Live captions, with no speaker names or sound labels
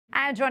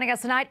And joining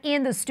us tonight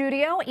in the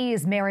studio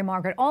is Mary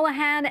Margaret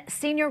Olohan,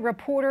 senior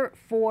reporter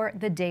for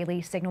the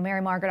Daily Signal.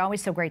 Mary Margaret,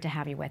 always so great to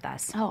have you with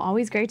us. Oh,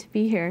 always great to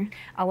be here.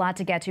 A lot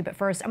to get to, but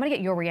first, I'm going to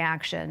get your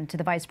reaction to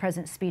the Vice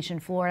President's speech in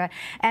Florida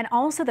and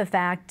also the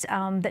fact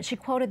that she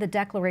quoted the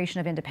Declaration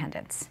of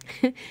Independence.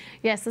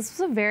 Yes, this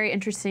was a very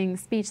interesting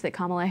speech that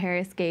Kamala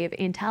Harris gave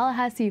in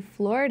Tallahassee,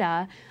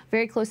 Florida,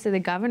 very close to the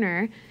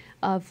governor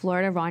of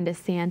Florida, Ron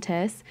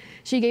DeSantis.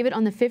 She gave it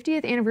on the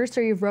 50th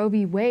anniversary of Roe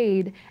v.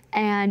 Wade,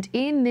 and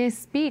in this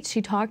speech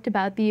she talked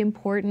about the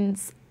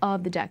importance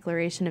of the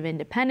Declaration of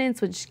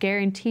Independence, which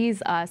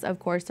guarantees us, of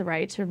course, the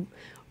right to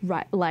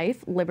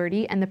life,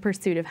 liberty, and the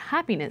pursuit of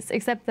happiness,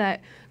 except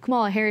that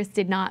Kamala Harris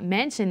did not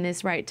mention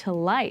this right to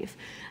life.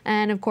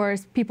 And of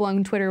course, people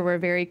on Twitter were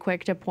very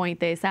quick to point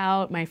this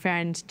out. My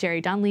friend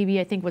Jerry Dunleavy,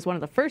 I think, was one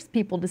of the first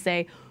people to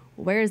say,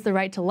 where's the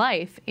right to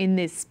life in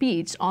this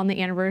speech on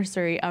the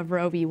anniversary of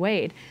Roe v.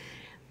 Wade?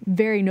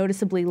 Very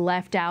noticeably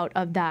left out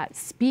of that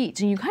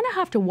speech. And you kind of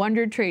have to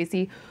wonder,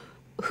 Tracy,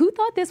 who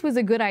thought this was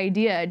a good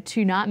idea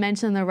to not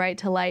mention the right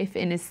to life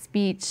in a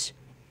speech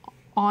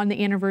on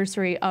the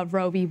anniversary of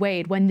Roe v.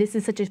 Wade, when this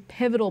is such a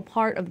pivotal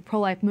part of the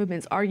pro-life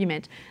movement's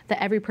argument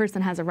that every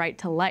person has a right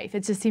to life?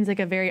 It just seems like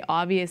a very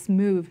obvious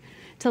move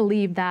to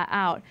leave that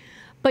out.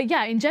 But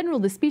yeah, in general,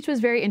 the speech was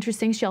very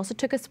interesting. She also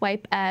took a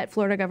swipe at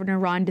Florida Governor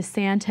Ron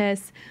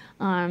DeSantis,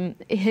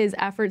 his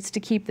efforts to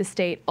keep the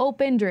state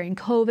open during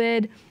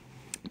COVID,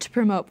 to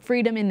promote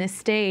freedom in the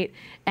state.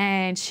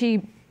 And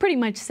she pretty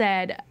much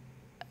said,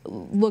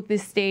 look,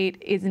 this state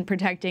isn't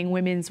protecting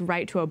women's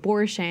right to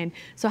abortion,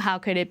 so how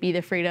could it be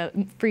the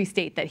free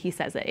state that he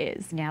says it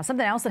is? Yeah,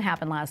 something else that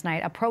happened last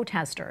night,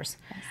 protesters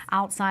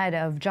outside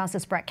of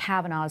Justice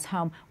Kavanaugh's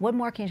home. What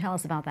more can you tell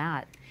us about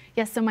that?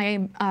 Yes, so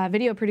my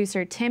video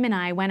producer Tim and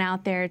I went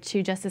out there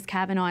to Justice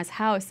Kavanaugh's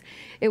house.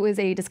 It was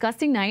a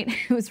disgusting night.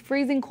 It was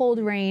freezing cold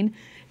rain.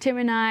 Tim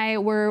and I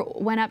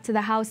went up to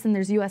the house, and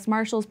there's U.S.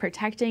 Marshals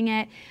protecting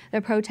it. The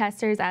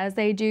protesters, as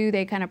they do,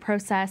 they kind of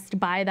processed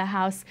by the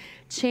house,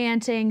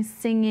 chanting,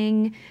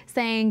 singing,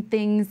 saying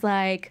things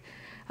like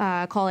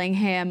calling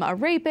him a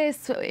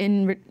rapist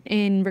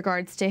in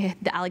regards to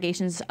the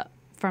allegations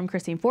from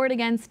Christine Ford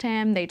against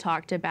him. They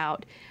talked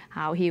about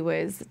how he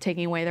was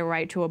taking away the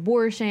right to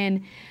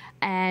abortion.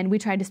 And we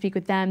tried to speak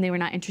with them. They were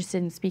not interested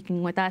in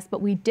speaking with us,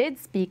 but we did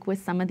speak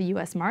with some of the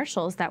U.S.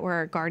 Marshals that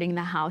were guarding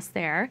the house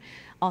there.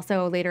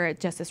 Also, later at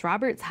Justice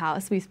Roberts'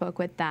 house, we spoke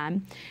with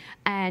them.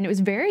 And it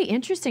was very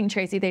interesting,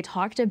 Tracy. They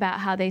talked about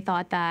how they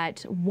thought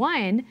that,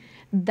 one,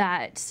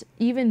 that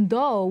even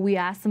though we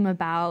asked them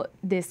about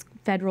this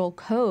federal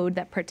code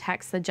that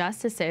protects the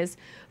justices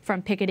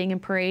from picketing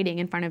and parading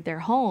in front of their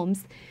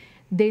homes,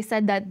 they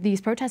said that these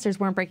protesters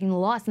weren't breaking the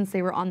law since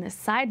they were on this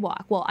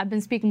sidewalk. Well, I've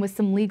been speaking with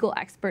some legal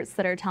experts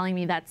that are telling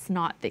me that's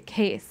not the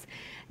case.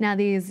 Now,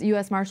 these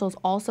U.S. Marshals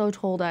also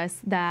told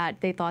us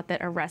that they thought that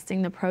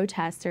arresting the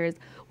protesters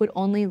would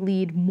only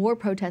lead more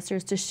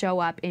protesters to show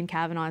up in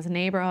Kavanaugh's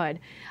neighborhood.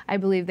 I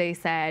believe they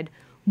said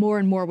more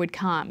and more would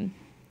come.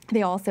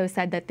 They also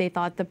said that they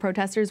thought the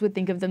protesters would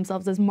think of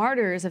themselves as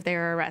martyrs if they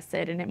were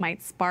arrested, and it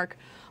might spark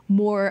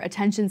more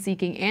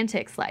attention-seeking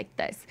antics like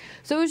this.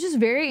 So it was just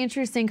very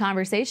interesting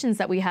conversations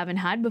that we haven't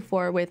had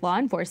before with law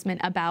enforcement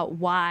about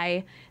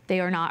why they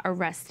are not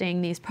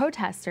arresting these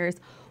protesters.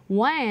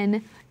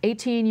 When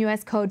 18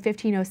 U.S. Code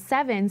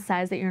 1507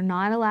 says that you're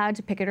not allowed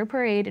to picket or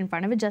parade in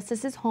front of a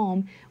justice's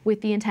home with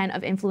the intent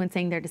of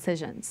influencing their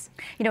decisions.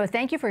 You know,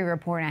 thank you for your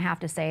reporting. I have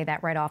to say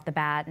that right off the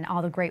bat, and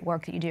all the great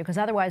work that you do, because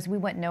otherwise we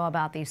wouldn't know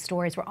about these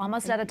stories. We're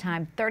almost out of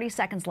time, 30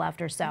 seconds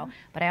left or so.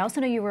 But I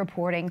also know you were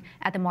reporting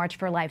at the March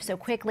for Life. So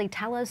quickly,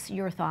 tell us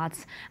your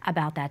thoughts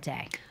about that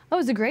day. Oh, it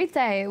was a great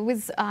day. It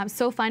was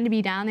so fun to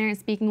be down there and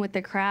speaking with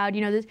the crowd.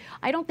 You know,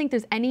 I don't think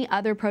there's any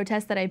other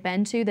protest that I've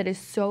been to that is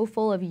so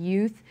full of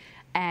youth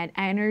and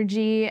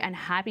energy and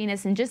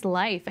happiness and just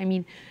life. I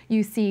mean,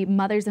 you see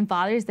mothers and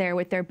fathers there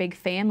with their big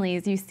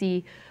families. You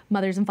see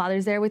mothers and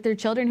fathers there with their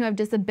children who have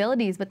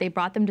disabilities, but they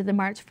brought them to the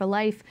March for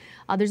Life.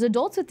 There's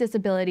adults with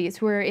disabilities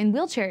who are in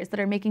wheelchairs that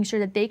are making sure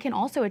that they can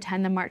also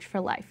attend the March for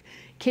Life.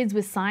 Kids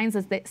with signs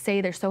that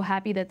say they're so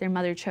happy that their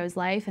mother chose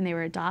life and they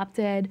were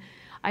adopted.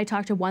 I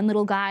talked to one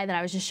little guy that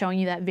I was just showing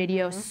you that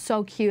video,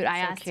 so cute. I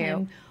asked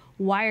him,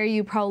 why are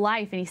you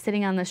pro-life? And he's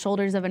sitting on the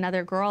shoulders of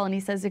another girl, and he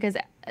says, because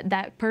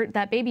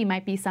that baby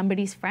might be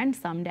somebody's friend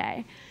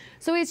someday.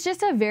 So it's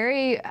just a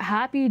very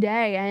happy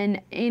day, and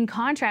in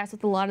contrast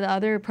with a lot of the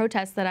other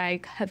protests that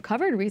I have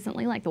covered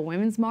recently, like the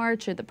Women's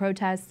March or the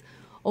protests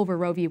over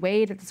Roe v.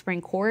 Wade at the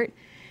Supreme Court,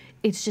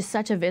 it's just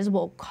such a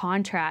visible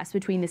contrast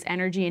between this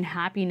energy and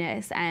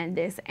happiness and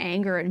this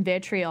anger and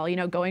vitriol, you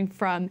know, going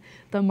from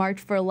the March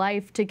for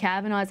Life to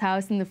Kavanaugh's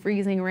house in the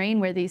freezing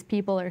rain where these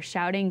people are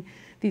shouting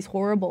these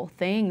horrible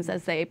things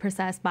as they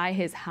process by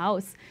his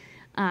house.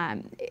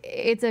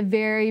 It's a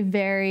very,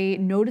 very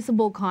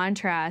noticeable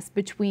contrast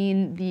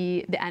between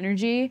the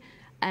energy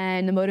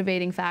and the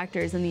motivating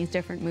factors in these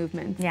different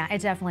movements. Yeah,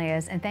 it definitely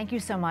is. And thank you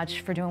so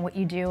much for doing what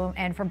you do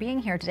and for being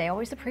here today. I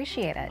always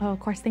appreciate it. Oh, of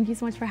course. Thank you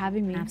so much for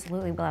having me.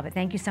 Absolutely. We love it.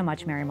 Thank you so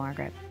much, Mary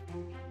Margaret.